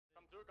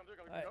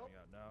No.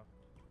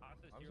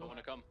 I'm going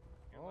to come.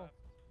 Oh.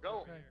 Go.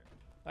 Okay.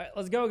 All right,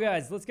 let's go,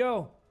 guys. Let's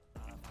go.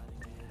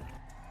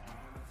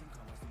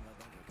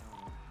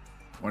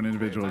 One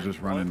individual is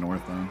just running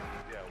northbound.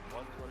 Yeah,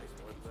 one's running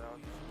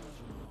northbound.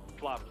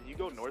 Flop, can you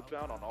go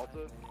northbound on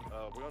Alta?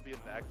 We're gonna be in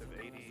the active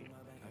 80.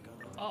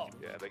 Oh.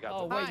 Yeah, they got.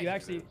 Oh the wait, you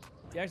actually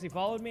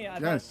followed me?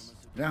 Yes.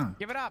 Yeah.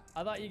 Give it up.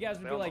 I thought you guys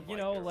would be like, you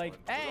know, like,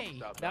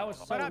 hey, that was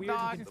so what up, weird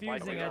dog? and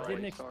confusing. I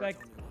didn't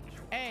expect.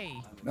 Hey.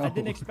 No. I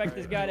didn't expect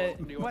this guy to.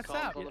 What's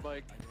up?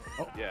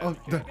 Oh, Yeah. oh,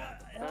 Help,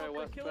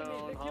 they're killing me.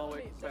 They're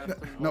killing me.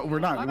 no, we're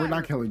not. We're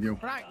not killing you.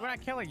 We're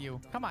not killing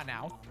you. Come on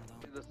now.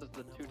 This is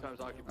the 2 times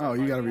occupied. Oh,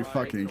 you gotta be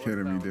fucking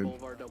kidding me, dude.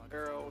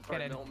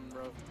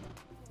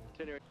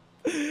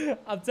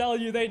 I'm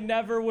telling you, they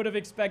never would have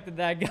expected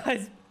that,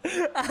 guys.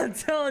 I'm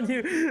telling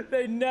you,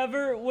 they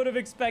never would have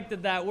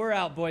expected that. We're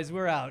out, boys.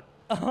 We're out.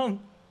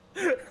 Jump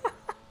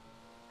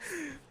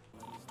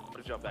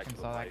back to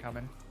Saw that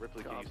coming.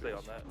 Ripley, can you stay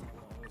on that?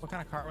 What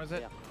kind of cart was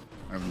it?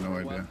 I have no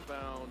idea.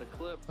 Westbound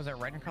Eclipse. Was it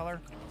red in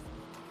color?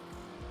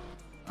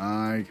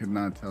 I could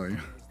not tell you.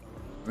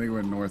 I think it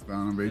went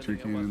northbound on Battery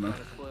Canyon though.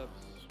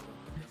 Eclipse.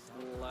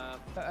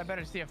 Left. I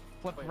better see a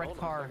flip Wait, red hold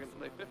on car. a second.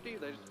 They 50?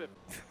 They just 50.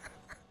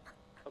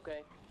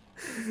 Okay.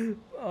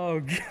 Oh,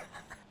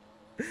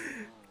 God.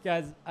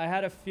 Guys, I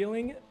had a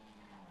feeling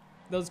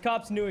those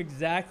cops knew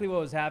exactly what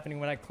was happening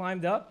when I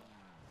climbed up,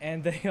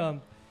 and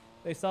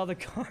they saw the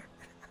car.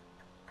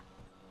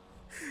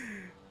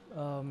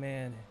 Oh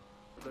man.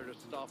 They're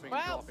just stopping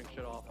Well, and dropping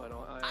shit off.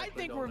 I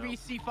think we're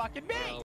VC fucking me.